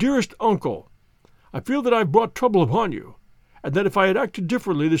 My dearest uncle, I feel that I have brought trouble upon you, and that if I had acted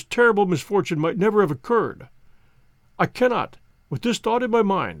differently this terrible misfortune might never have occurred. I cannot, with this thought in my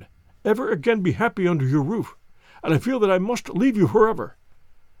mind, ever again be happy under your roof, and I feel that I must leave you forever.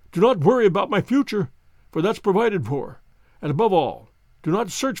 Do not worry about my future, for that's provided for, and above all, do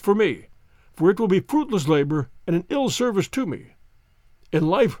not search for me, for it will be fruitless labor and an ill service to me. In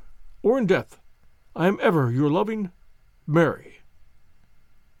life or in death, I am ever your loving Mary."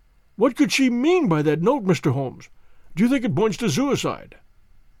 "What could she mean by that note, Mr. Holmes? Do you think it points to suicide?"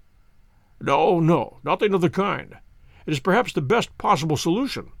 No, nothing of the kind. It is perhaps the best possible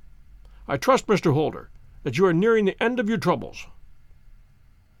solution. I trust, Mr. Holder, that you are nearing the end of your troubles."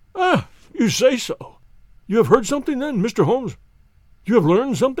 "Ah, you say so. You have heard something, then, Mr. Holmes? You have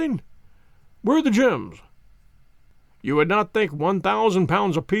learned something? Where are the gems?" "You would not think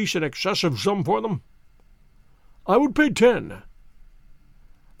 £1,000 apiece an excessive sum for them?" "I would pay 10.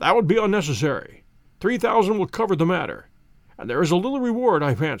 "That would be unnecessary. 3,000 will cover the matter, and there is a little reward,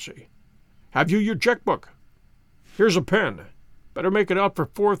 I fancy. Have you your cheque-book? Here's a pen. Better make it out for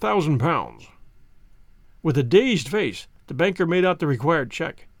 £4,000. With a dazed face, the banker made out the required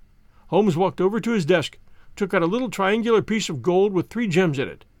cheque. Holmes walked over to his desk, took out a little triangular piece of gold with 3 gems in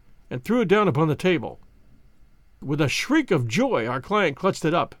it, and threw it down upon the table. With a shriek of joy, our client clutched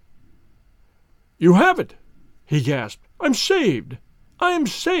it up. "You have it!" he gasped. "I'm saved! I am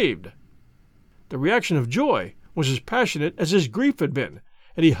saved!" The reaction of joy was as passionate as his grief had been,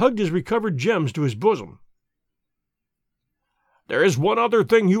 and he hugged his recovered gems to his bosom. "There is one other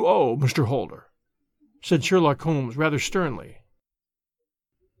thing you owe, Mr. Holder," said Sherlock Holmes rather sternly.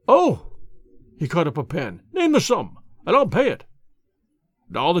 "Oh!" He caught up a pen. "Name the sum, and I'll pay it."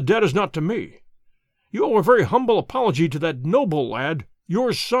 "No, the debt is not to me. You owe a very humble apology to that noble lad,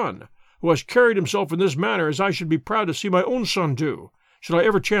 your son, who has carried himself in this manner as I should be proud to see my own son do, should I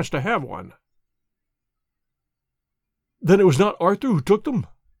ever chance to have one." "Then it was not Arthur who took them?"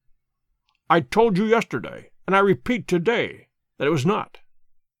 "I told you yesterday, and I repeat today, that it was not."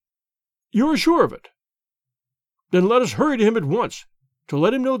 "You are sure of it? Then let us hurry to him at once, to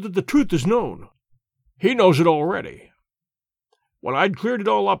let him know that the truth is known." "He knows it already. When I'd cleared it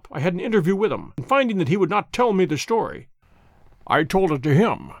all up, I had an interview with him, and finding that he would not tell me the story, I told it to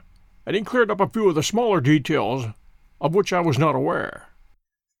him, and he cleared up a few of the smaller details of which I was not aware."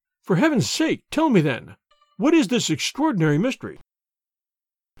 "For heaven's sake, tell me then, what is this extraordinary mystery?"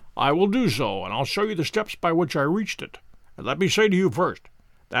 "I will do so, and I'll show you the steps by which I reached it. And let me say to you first,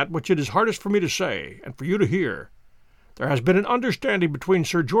 that which it is hardest for me to say, and for you to hear. There has been an understanding between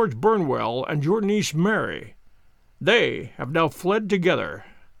Sir George Burnwell and your niece Mary. They have now fled together."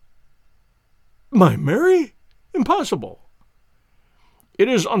 "My Mary? Impossible." It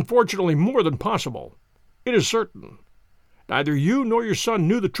is unfortunately more than possible. It is certain. Neither you nor your son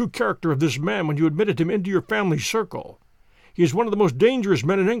knew the true character of this man when you admitted him into your family circle. He is one of the most dangerous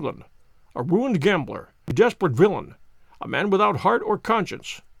men in England, a ruined gambler, a desperate villain, a man without heart or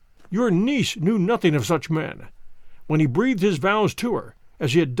conscience. Your niece knew nothing of such men. When he breathed his vows to her,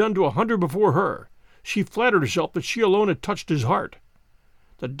 as he had done to 100 before her, she flattered herself that she alone had touched his heart.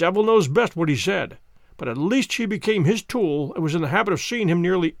 The devil knows best what he said, but at least she became his tool and was in the habit of seeing him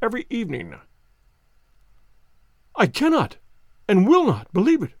nearly every evening. "I cannot, and will not,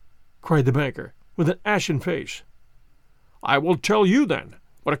 believe it," cried the banker, with an ashen face. "I will tell you, then,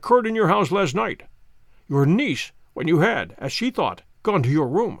 what occurred in your house last night. Your niece, when you had, as she thought, gone to your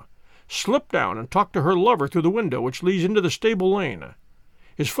room, slipped down and talked to her lover through the window which leads into the stable lane.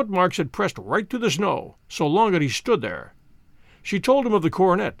 His footmarks had pressed right through the snow, so long had he stood there. She told him of the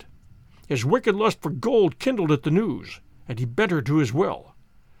coronet. His wicked lust for gold kindled at the news, and he bent her to his will.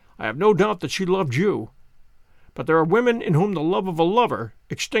 I have no doubt that she loved you. But there are women in whom the love of a lover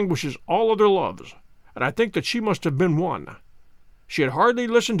extinguishes all other loves, and I think that she must have been one. She had hardly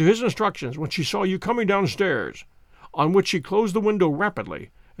listened to his instructions when she saw you coming downstairs, on which she closed the window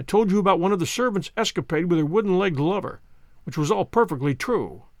rapidly and told you about one of the servants' escapade with her wooden-legged lover, which was all perfectly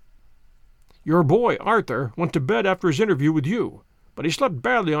true. Your boy, Arthur, went to bed after his interview with you, but he slept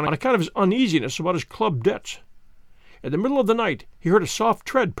badly on account of his uneasiness about his club debts. In the middle of the night he heard a soft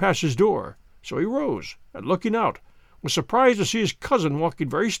tread pass his door, so he rose, and looking out, was surprised to see his cousin walking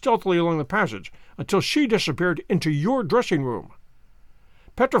very stealthily along the passage until she disappeared into your dressing-room.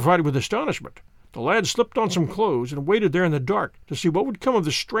 Petrified with astonishment, the lad slipped on some clothes and waited there in the dark to see what would come of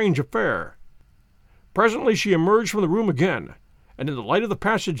this strange affair. Presently she emerged from the room again, and in the light of the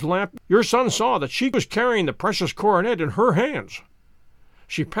passage lamp your son saw that she was carrying the precious coronet in her hands.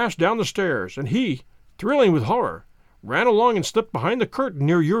 She passed down the stairs, and he, thrilling with horror, ran along and slipped behind the curtain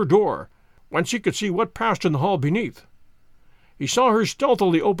near your door, whence he could see what passed in the hall beneath. He saw her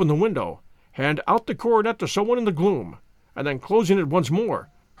stealthily open the window, hand out the coronet to someone in the gloom, and then closing it once more,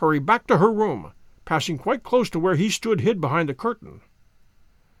 hurry back to her room, passing quite close to where he stood hid behind the curtain.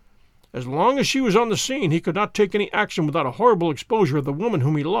 As long as she was on the scene, he could not take any action without a horrible exposure of the woman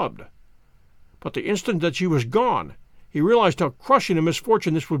whom he loved. But the instant that she was gone, he realized how crushing a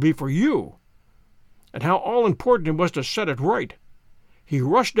misfortune this would be for you, and how all-important it was to set it right. He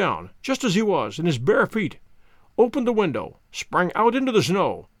rushed down, just as he was, in his bare feet, opened the window, sprang out into the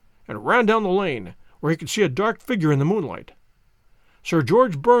snow, and ran down the lane, where he could see a dark figure in the moonlight. Sir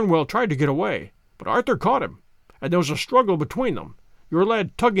George Burnwell tried to get away, but Arthur caught him, and there was a struggle between them, your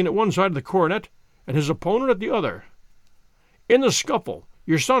lad tugging at one side of the coronet, and his opponent at the other. In the scuffle,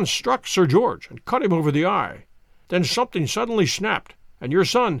 your son struck Sir George and cut him over the eye. Then something suddenly snapped, and your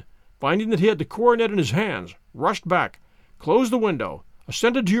son, finding that he had the coronet in his hands, rushed back, closed the window,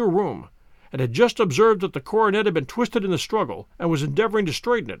 ascended to your room, and had just observed that the coronet had been twisted in the struggle, and was endeavoring to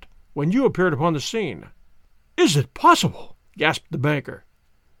straighten it, when you appeared upon the scene. "Is it possible?" gasped the banker.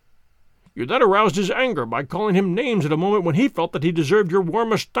 You then aroused his anger by calling him names at a moment when he felt that he deserved your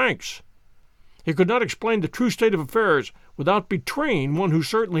warmest thanks. He could not explain the true state of affairs without betraying one who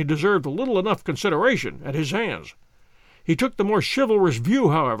certainly deserved little enough consideration at his hands. He took the more chivalrous view,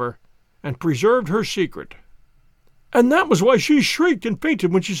 however, and preserved her secret. "And that was why she shrieked and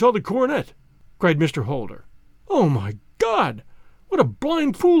fainted when she saw the coronet," cried Mr. Holder. "Oh, my God! What a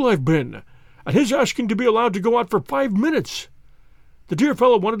blind fool I've been! At his asking to be allowed to go out for 5 minutes! The dear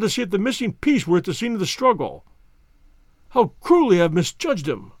fellow wanted to see if the missing piece were at the scene of the struggle. How cruelly I've misjudged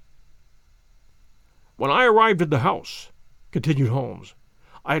him!" "When I arrived at the house," continued Holmes,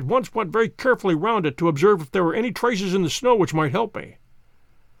 "I at once went very carefully round it to observe if there were any traces in the snow which might help me.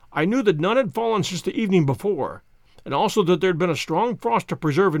 I knew that none had fallen since the evening before, and also that there had been a strong frost to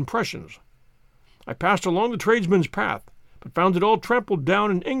preserve impressions. I passed along the tradesman's path, but found it all trampled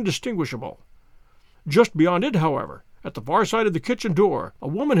down and indistinguishable. Just beyond it, however, at the far side of the kitchen door, a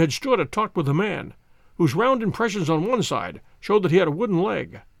woman had stood and talked with a man, whose round impressions on one side showed that he had a wooden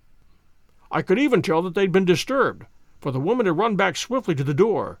leg. I could even tell that they had been disturbed, for the woman had run back swiftly to the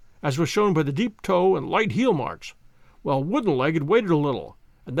door, as was shown by the deep toe and light heel marks, while Wooden Leg had waited a little,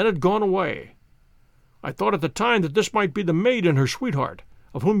 and then had gone away. I thought at the time that this might be the maid and her sweetheart,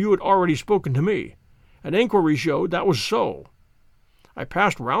 of whom you had already spoken to me, and inquiry showed that was so. I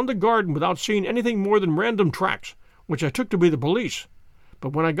passed round the garden without seeing anything more than random tracks, which I took to be the police,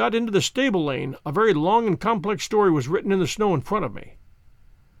 but when I got into the stable lane, a very long and complex story was written in the snow in front of me.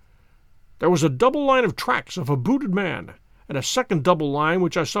 There was a double line of tracks of a booted man, and a second double line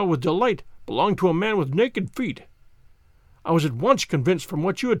which I saw with delight belonged to a man with naked feet. I was at once convinced from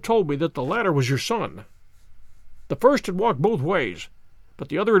what you had told me that the latter was your son. The first had walked both ways, but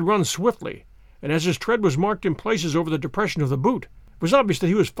the other had run swiftly, and as his tread was marked in places over the depression of the boot, it was obvious that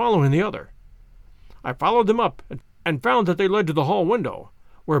he was following the other. I followed them up and found that they led to the hall window,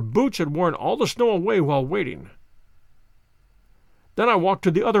 where Boots had worn all the snow away while waiting. Then I walked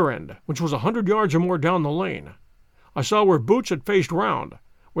to the other end, which was 100 yards or more down the lane. I saw where Boots had faced round,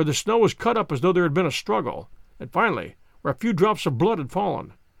 where the snow was cut up as though there had been a struggle, and finally, where a few drops of blood had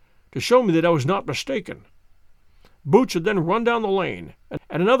fallen, to show me that I was not mistaken. Boots had then run down the lane,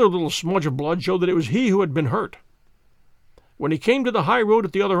 and another little smudge of blood showed that it was he who had been hurt. When he came to the high road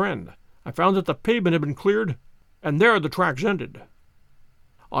at the other end, I found that the pavement had been cleared, and there the tracks ended.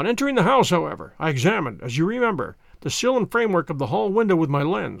 On entering the house, however, I examined, as you remember, the sill and framework of the hall window with my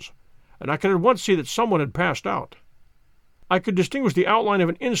lens, and I could at once see that someone had passed out. I could distinguish the outline of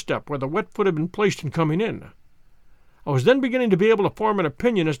an instep where the wet foot had been placed in coming in. I was then beginning to be able to form an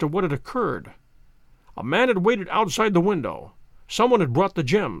opinion as to what had occurred. A man had waited outside the window. Someone had brought the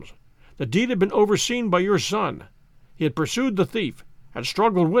gems. The deed had been overseen by your son. He had pursued the thief, had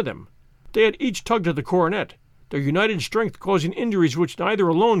struggled with him. They had each tugged at the coronet, their united strength causing injuries which neither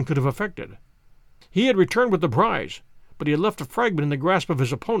alone could have effected. He had returned with the prize, but he had left a fragment in the grasp of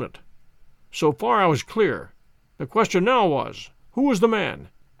his opponent. So far I was clear. The question now was, who was the man,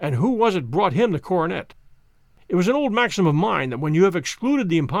 and who was it brought him the coronet? It was an old maxim of mine that when you have excluded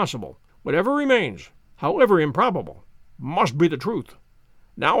the impossible, whatever remains, however improbable, must be the truth.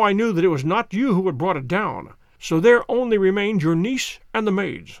 Now I knew that it was not you who had brought it down, so there only remained your niece and the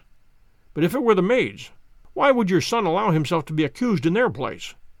maids. But if it were the maids, why would your son allow himself to be accused in their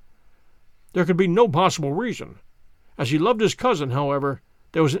place? There could be no possible reason. As he loved his cousin, however,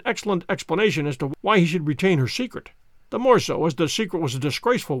 there was an excellent explanation as to why he should retain her secret, the more so as the secret was a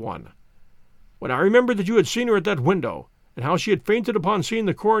disgraceful one. When I remembered that you had seen her at that window, and how she had fainted upon seeing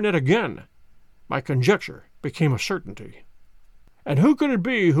the coronet again, my conjecture became a certainty. And who could it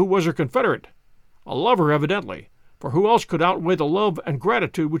be who was her confederate? A lover, evidently, for who else could outweigh the love and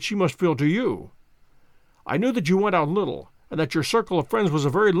gratitude which she must feel to you? I knew that you went out little, and that your circle of friends was a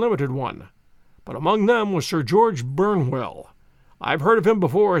very limited one, but among them was Sir George Burnwell. I've heard of him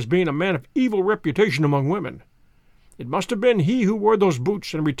before as being a man of evil reputation among women. It must have been he who wore those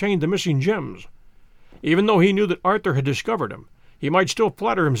boots and retained the missing gems. Even though he knew that Arthur had discovered him, he might still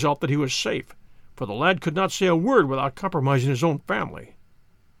flatter himself that he was safe, for the lad could not say a word without compromising his own family.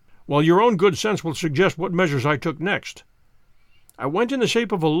 Well, your own good sense will suggest what measures I took next. I went in the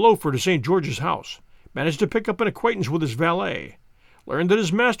shape of a loafer to St. George's house, managed to pick up an acquaintance with his valet, learned that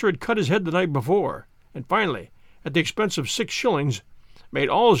his master had cut his head the night before, and finally, at the expense of 6 shillings, made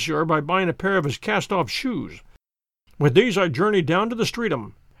all sure by buying a pair of his cast-off shoes. With these I journeyed down to the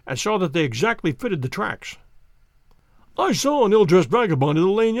Streatham, and saw that they exactly fitted the tracks. "I saw an ill-dressed vagabond in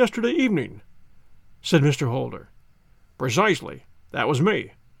the lane yesterday evening," said Mr. Holder. "Precisely. That was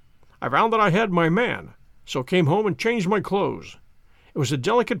me. I found that I had my man, so came home and changed my clothes. It was a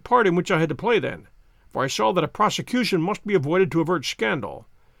delicate part in which I had to play then, for I saw that a prosecution must be avoided to avert scandal,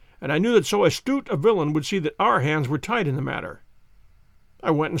 and I knew that so astute a villain would see that our hands were tied in the matter.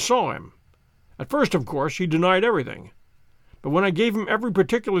 I went and saw him. At first, of course, he denied everything, but when I gave him every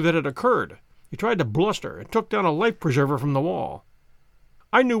particular that had occurred, he tried to bluster and took down a life-preserver from the wall.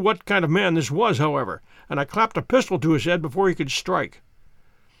 I knew what kind of man this was, however, and I clapped a pistol to his head before he could strike.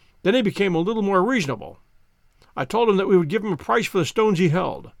 Then he became a little more reasonable. I told him that we would give him a price for the stones he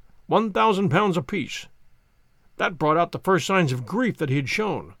held, £1,000 apiece. That brought out the first signs of grief that he had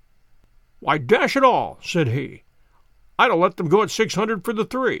shown. 'Why, dash it all,' said he, 'I'd have let them go at 600 for the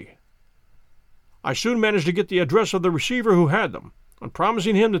 3. I soon managed to get the address of the receiver who had them, and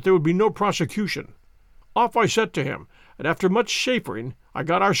promising him that there would be no prosecution. Off I set to him, and after much chaffering I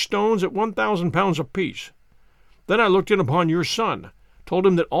got our stones at £1,000 apiece. Then I looked in upon your son, told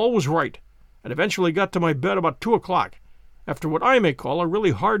him that all was right, and eventually got to my bed about 2 o'clock, after what I may call a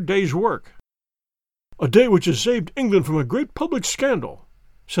really hard day's work.' 'A day which has saved England from a great public scandal,'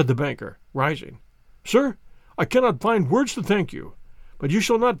 said the banker, rising. 'Sir, I cannot find words to thank you, but you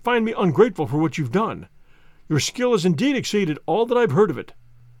shall not find me ungrateful for what you've done. Your skill has indeed exceeded all that I've heard of it.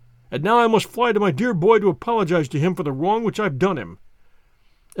 And now I must fly to my dear boy to apologize to him for the wrong which I've done him.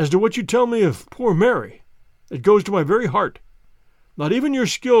 As to what you tell me of poor Mary, it goes to my very heart. Not even your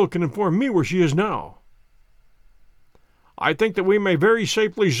skill can inform me where she is now.' 'I think that we may very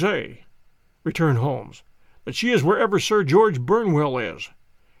safely say,' returned Holmes, 'that she is wherever Sir George Burnwell is,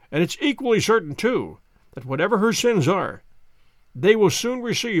 and it's equally certain, too, that whatever her sins are, they will soon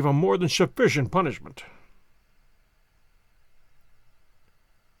receive a more than sufficient punishment.'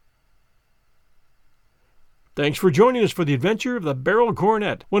 Thanks for joining us for the adventure of the Beryl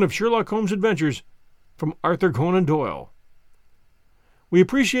Coronet, one of Sherlock Holmes' adventures from Arthur Conan Doyle. We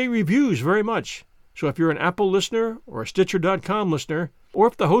appreciate reviews very much. So if you're an Apple listener or a Stitcher.com listener, or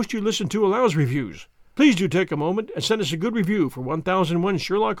if the host you listen to allows reviews, please do take a moment and send us a good review for 1001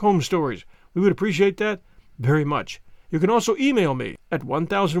 Sherlock Holmes Stories. We would appreciate that very much. You can also email me at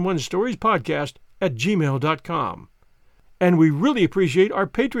 1001storiespodcast@gmail.com. And we really appreciate our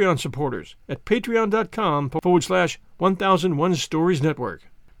Patreon supporters at patreon.com/1001 Stories Network.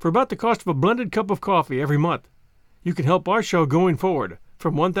 For about the cost of a blended cup of coffee every month, you can help our show going forward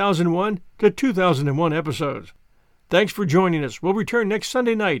from 1001 to 2001 episodes. Thanks for joining us. We'll return next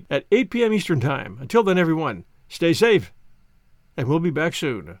Sunday night at 8 p.m. Eastern Time. Until then, everyone, stay safe, and we'll be back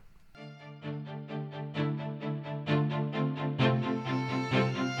soon.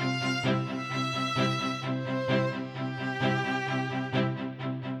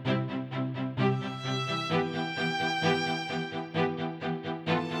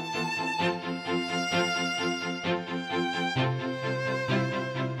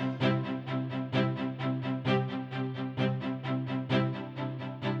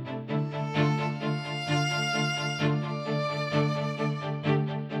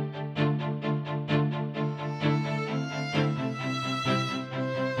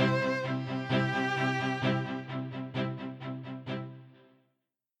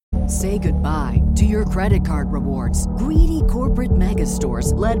 Say goodbye to your credit card rewards. Greedy corporate mega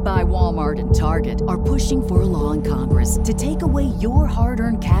stores, led by Walmart and Target, are pushing for a law in Congress to take away your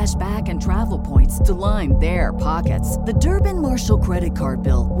hard-earned cash back and travel points to line their pockets. The Durbin-Marshall credit card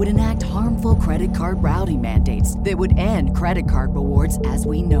bill would enact harmful credit card routing mandates that would end credit card rewards as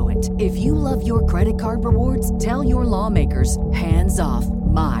we know it. If you love your credit card rewards, tell your lawmakers, hands off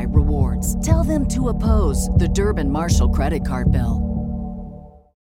my rewards. Tell them to oppose the Durbin-Marshall credit card bill.